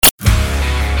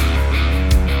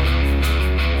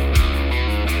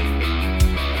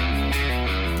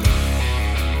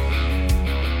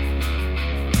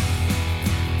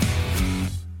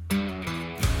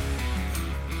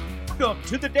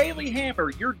the Daily Hammer,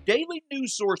 your daily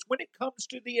news source when it comes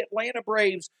to the Atlanta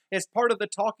Braves as part of the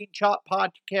Talking Chop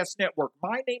Podcast Network.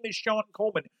 My name is Shawn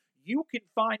Coleman. You can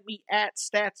find me at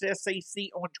StatsSAC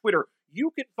on Twitter.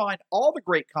 You can find all the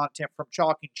great content from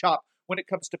Talking Chop when it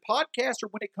comes to podcasts or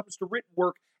when it comes to written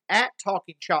work at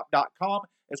TalkingChop.com,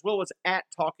 as well as at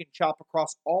Talking Chop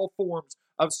across all forms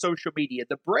of social media.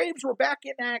 The Braves were back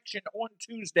in action on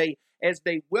Tuesday as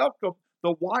they welcomed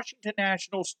the Washington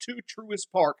Nationals to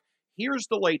Truist Park. Here's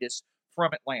the latest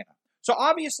from Atlanta. So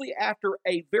obviously after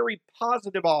a very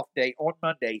positive off day on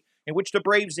Monday in which the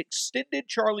Braves extended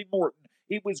Charlie Morton,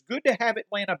 it was good to have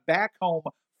Atlanta back home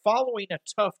following a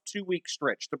tough 2-week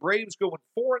stretch. The Braves going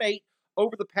 4-8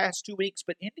 over the past 2 weeks,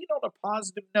 but ending on a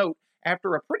positive note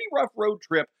after a pretty rough road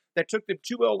trip that took them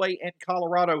to LA and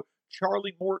Colorado.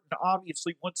 Charlie Morton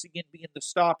obviously once again being the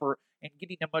stopper and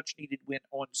getting a much-needed win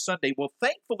on Sunday. Well,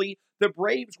 thankfully, the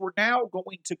Braves were now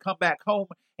going to come back home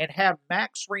and have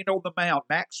Max Fried on the mound.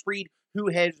 Max Fried, who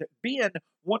has been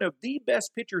one of the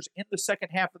best pitchers in the second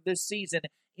half of this season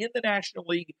in the National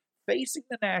League, facing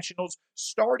the Nationals,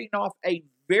 starting off a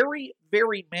very,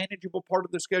 very manageable part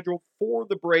of the schedule for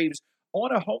the Braves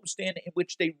on a homestand in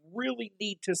which they really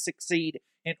need to succeed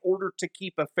in order to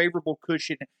keep a favorable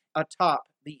cushion atop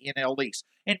the NL East.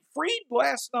 And Fried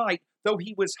last night, though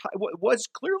he was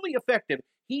clearly effective,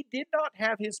 he did not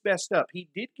have his best up. He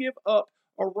did give up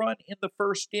a run in the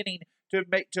first inning to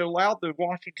allow the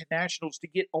Washington Nationals to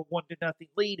get a 1-0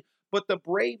 lead, but the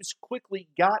Braves quickly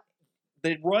got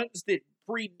the runs that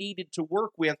Fried needed to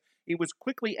work with. It was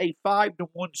quickly a 5-1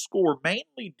 score,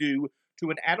 mainly due to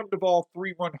an Adam Duvall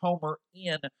 3-run homer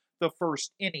in the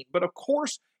first inning. But of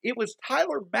course, it was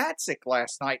Tyler Matzek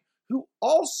last night who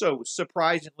also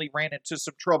surprisingly ran into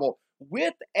some trouble.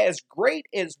 With as great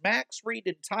as Max Fried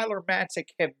and Tyler Matzek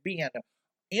have been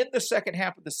in the second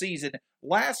half of the season,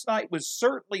 last night was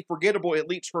certainly forgettable, at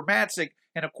least for Matzek,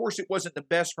 and of course it wasn't the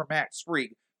best for Max Fried.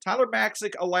 Tyler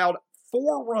Matzek allowed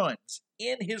 4 runs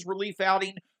in his relief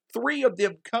outing, 3 of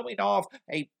them coming off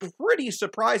a pretty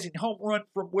surprising home run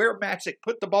from where Matzek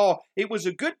put the ball. It was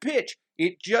a good pitch.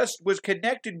 It just was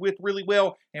connected with really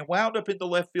well and wound up in the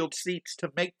left field seats to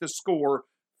make the score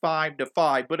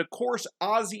 5-5. But of course,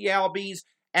 Ozzie Albies,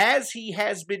 as he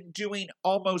has been doing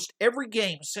almost every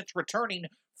game since returning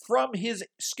from his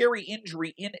scary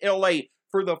injury in LA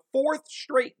for the 4th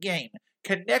straight game,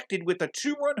 connected with a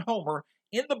 2-run homer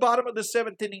in the bottom of the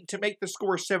 7th inning to make the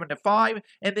score 7-5,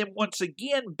 and then once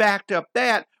again backed up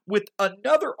that with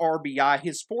another RBI,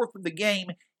 his 4th of the game,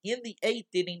 in the 8th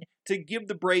inning to give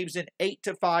the Braves an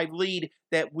 8-5 lead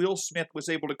that Will Smith was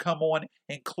able to come on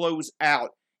and close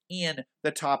out in the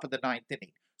top of the 9th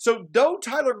inning. So though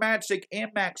Tyler Matzek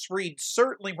and Max Fried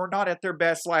certainly were not at their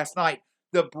best last night,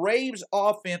 the Braves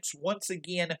offense once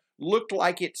again looked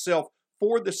like itself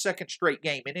for the 2nd straight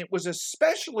game, and it was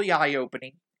especially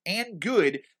eye-opening and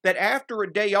good that after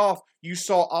a day off, you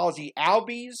saw Ozzie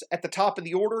Albies at the top of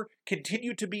the order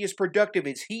continue to be as productive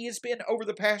as he has been over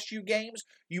the past few games.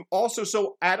 You also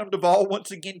saw Adam Duvall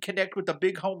once again connect with a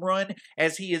big home run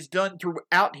as he has done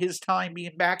throughout his time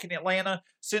being back in Atlanta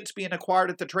since being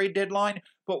acquired at the trade deadline.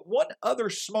 But one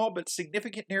other small but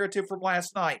significant narrative from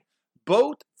last night,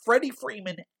 both Freddie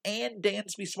Freeman and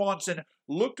Dansby Swanson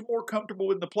looked more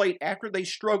comfortable in the plate after they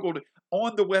struggled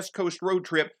on the West Coast road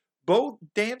trip. Both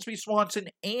Dansby Swanson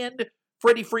and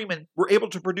Freddie Freeman were able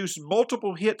to produce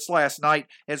multiple hits last night,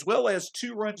 as well as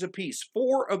 2 runs apiece.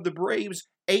 4 of the Braves'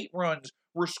 8 runs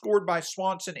were scored by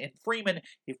Swanson and Freeman.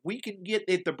 If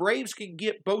the Braves can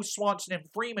get both Swanson and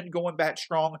Freeman going back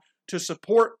strong to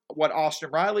support what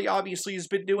Austin Riley obviously has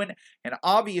been doing, and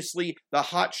obviously the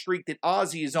hot streak that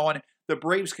Ozzie is on, the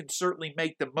Braves can certainly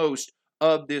make the most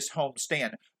of this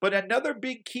homestand. But another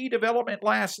big key development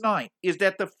last night is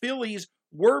that the Phillies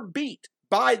were beat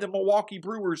by the Milwaukee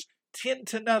Brewers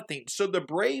 10-0. So the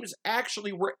Braves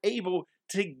actually were able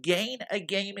to gain a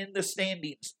game in the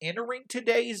standings, entering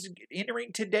today's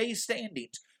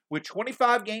standings with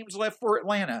 25 games left for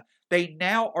Atlanta. They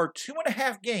now are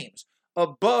 2.5 games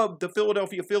above the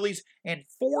Philadelphia Phillies and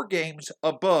 4 games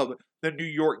above the New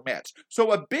York Mets.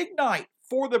 So a big night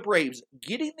for the Braves,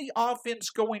 getting the offense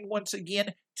going once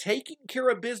again, taking care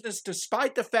of business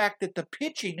despite the fact that the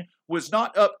pitching was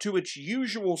not up to its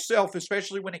usual self,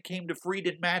 especially when it came to Fried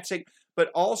and Matzek, but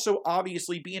also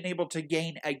obviously being able to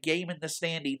gain a game in the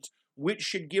standings, which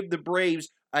should give the Braves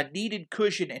a needed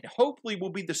cushion and hopefully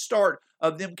will be the start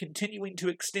of them continuing to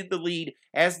extend the lead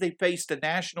as they face the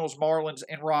Nationals, Marlins,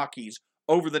 and Rockies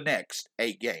over the next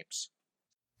 8 games.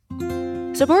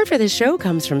 Support for this show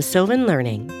comes from Sylvan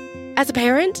Learning. As a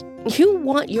parent, you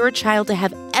want your child to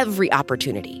have every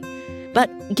opportunity, but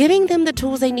giving them the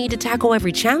tools they need to tackle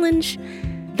every challenge,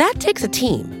 That takes a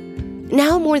team.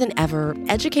 Now more than ever,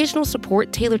 educational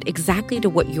support tailored exactly to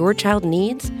what your child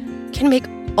needs can make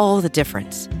all the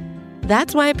difference.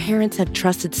 That's why parents have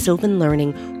trusted Sylvan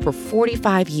Learning for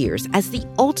 45 years as the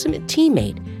ultimate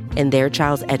teammate in their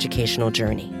child's educational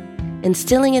journey,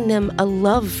 instilling in them a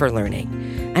love for learning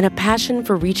and a passion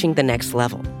for reaching the next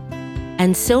level.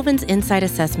 And Sylvan's Insight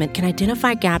Assessment can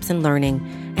identify gaps in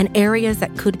learning and areas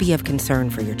that could be of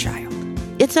concern for your child.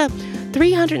 It's a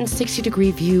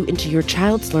 360-degree view into your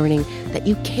child's learning that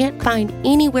you can't find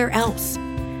anywhere else,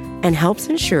 and helps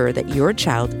ensure that your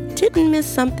child didn't miss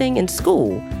something in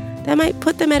school that might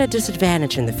put them at a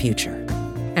disadvantage in the future.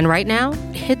 And right now,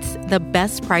 it's the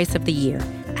best price of the year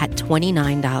at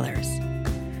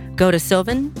 $29. Go to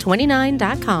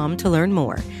sylvan29.com to learn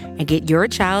more and get your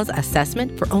child's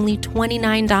assessment for only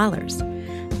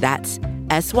 $29. That's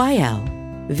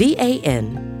SYLVAN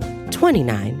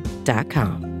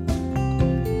 29.com.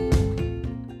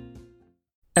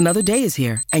 Another day is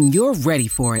here, and you're ready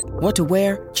for it. What to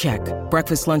wear? Check.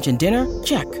 Breakfast, lunch, and dinner?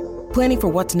 Check. Planning for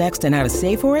what's next and how to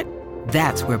save for it?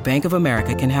 That's where Bank of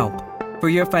America can help. For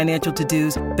your financial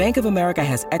to-dos, Bank of America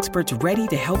has experts ready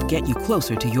to help get you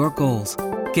closer to your goals.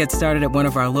 Get started at one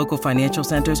of our local financial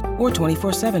centers or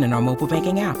 24/7 in our mobile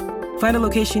banking app. Find a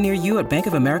location near you at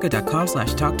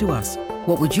bankofamerica.com/talktous.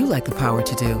 What would you like the power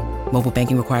to do? Mobile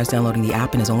banking requires downloading the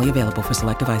app and is only available for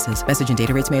select devices. Message and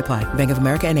data rates may apply. Bank of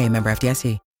America N.A., member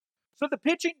FDIC. So the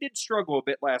pitching did struggle a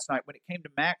bit last night when it came to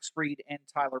Max Fried and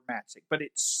Tyler Matzek, but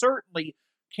it certainly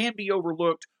can be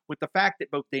overlooked with the fact that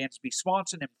both Dansby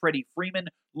Swanson and Freddie Freeman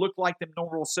looked like them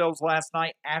normal selves last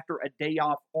night after a day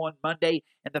off on Monday,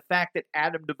 and the fact that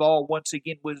Adam Duvall once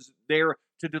again was there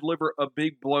to deliver a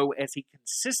big blow as he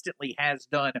consistently has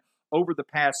done over the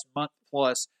past month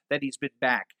plus that he's been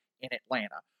back in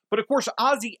Atlanta. But of course,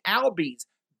 Ozzie Albies,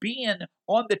 being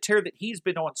on the tear that he's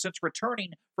been on since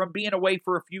returning from being away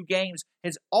for a few games,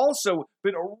 has also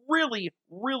been a really,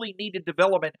 really needed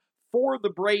development for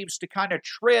the Braves to kind of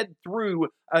tread through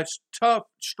a tough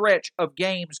stretch of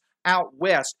games out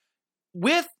west.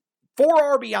 With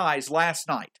 4 RBIs last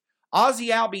night, Ozzie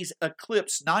Albies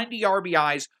eclipsed 90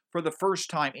 RBIs for the first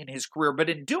time in his career, but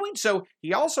in doing so,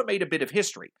 he also made a bit of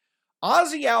history.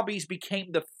 Ozzie Albies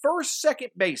became the first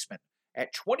second baseman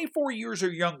at 24 years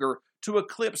or younger to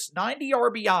eclipse 90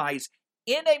 RBIs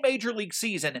in a major league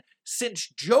season since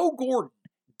Joe Gordon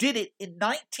did it in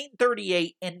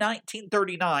 1938 and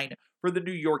 1939 for the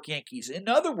New York Yankees. In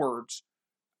other words,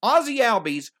 Ozzie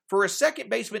Albies, for a second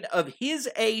baseman of his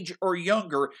age or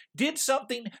younger, did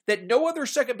something that no other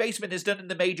second baseman has done in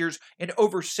the majors in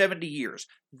over 70 years.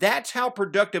 That's how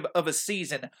productive of a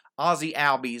season Ozzie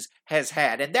Albies has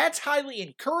had. And that's highly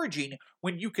encouraging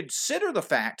when you consider the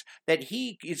fact that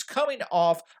he is coming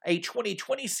off a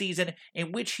 2020 season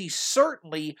in which he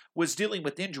certainly was dealing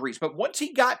with injuries. But once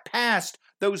he got past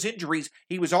those injuries,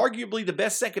 he was arguably the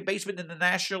best second baseman in the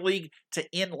National League to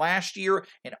end last year,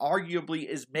 and arguably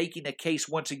is making a case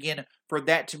once again for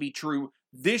that to be true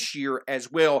this year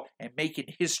as well, and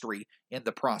making history in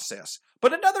the process.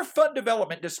 But another fun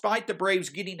development, despite the Braves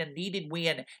getting a needed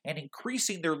win and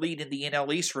increasing their lead in the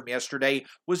NL East from yesterday,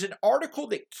 was an article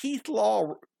that Keith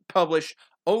Law published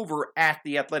over at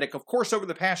The Athletic. Of course, over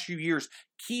the past few years,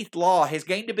 Keith Law has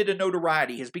gained a bit of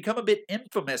notoriety, has become a bit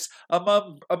infamous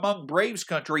among Braves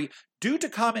country due to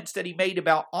comments that he made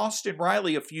about Austin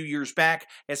Riley a few years back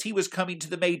as he was coming to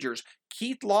the majors.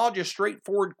 Keith Law just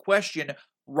straightforward questioned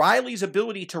Riley's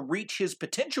ability to reach his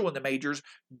potential in the majors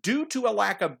due to a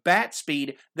lack of bat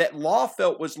speed that Law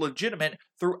felt was legitimate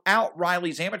throughout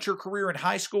Riley's amateur career in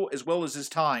high school as well as his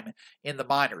time in the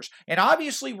minors. And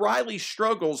obviously Riley's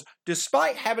struggles,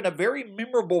 despite having a very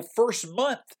memorable first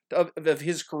month of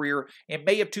his career in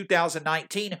May of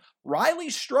 2019,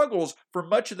 Riley's struggles for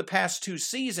much of the past 2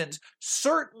 seasons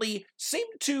certainly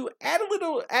seemed to add a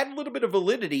little bit of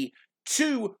validity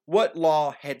to what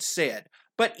Law had said.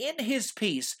 But in his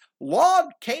piece, Law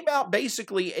came out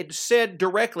basically and said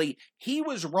directly he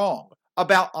was wrong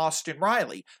about Austin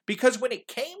Riley. Because when it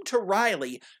came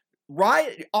to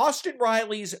Austin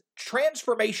Riley's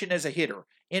transformation as a hitter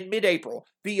in mid-April,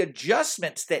 the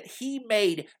adjustments that he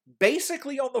made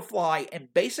basically on the fly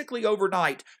and basically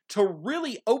overnight to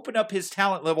really open up his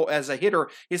talent level as a hitter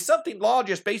is something Law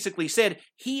just basically said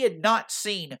he had not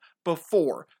seen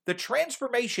before. The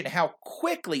transformation, how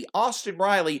quickly Austin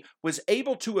Riley was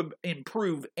able to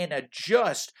improve and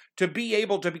adjust to be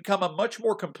able to become a much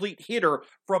more complete hitter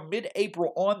from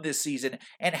mid-April on this season,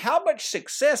 and how much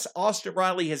success Austin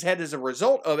Riley has had as a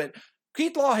result of it,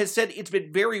 Keith Law has said it's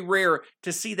been very rare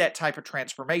to see that type of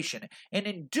transformation. And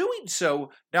in doing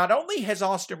so, not only has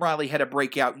Austin Riley had a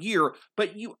breakout year,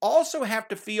 but you also have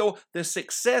to feel the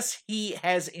success he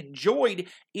has enjoyed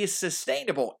is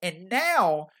sustainable. And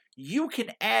now you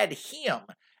can add him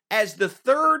as the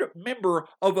third member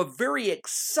of a very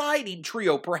exciting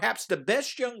trio, perhaps the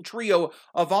best young trio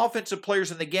of offensive players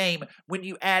in the game when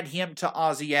you add him to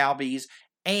Ozzie Albies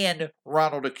and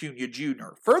Ronald Acuna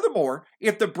Jr. Furthermore,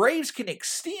 if the Braves can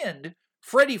extend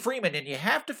Freddie Freeman, and you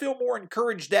have to feel more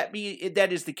encouraged that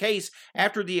is the case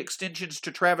after the extensions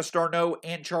to Travis d'Arnaud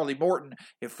and Charlie Morton.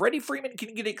 If Freddie Freeman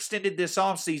can get extended this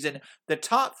offseason, the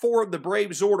top four of the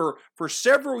Braves order for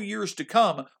several years to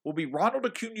come will be Ronald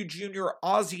Acuna Jr.,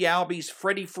 Ozzie Albies,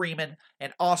 Freddie Freeman,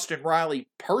 and Austin Riley.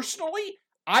 Personally,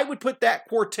 I would put that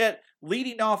quartet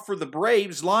leading off for the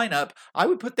Braves lineup. I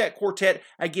would put that quartet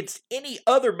against any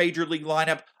other major league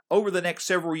lineup over the next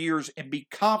several years and be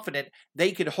confident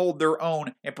they could hold their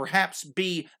own and perhaps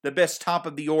be the best top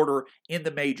of the order in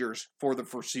the majors for the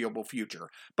foreseeable future.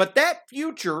 But that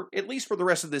future, at least for the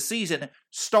rest of the season,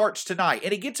 starts tonight.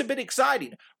 And it gets a bit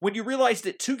exciting when you realize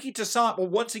that Touki Toussaint will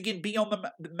once again be on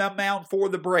the mound for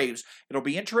the Braves. It'll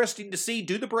be interesting to see,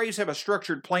 do the Braves have a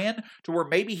structured plan to where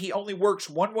maybe he only works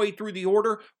one way through the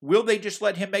order? Will they just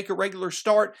let him make a regular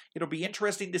start? It'll be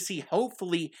interesting to see.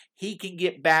 Hopefully he can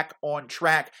get back on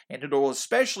track. And it'll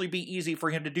especially be easy for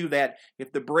him to do that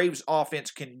if the Braves offense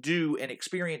can do and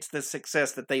experience the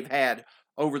success that they've had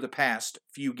over the past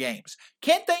few games.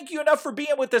 Can't thank you enough for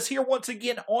being with us here once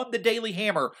again on the Daily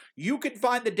Hammer. You can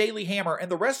find the Daily Hammer and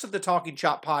the rest of the Talking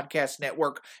Chop podcast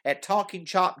network at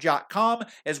talkingchop.com,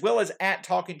 as well as at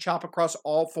Talking Chop across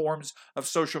all forms of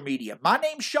social media. My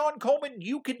name's Shawn Coleman.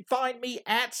 You can find me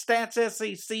at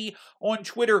StatsSAC on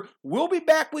Twitter. We'll be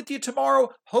back with you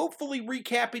tomorrow, hopefully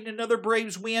recapping another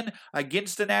Braves win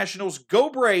against the Nationals. Go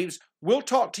Braves! We'll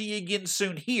talk to you again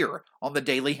soon here on the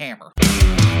Daily Hammer.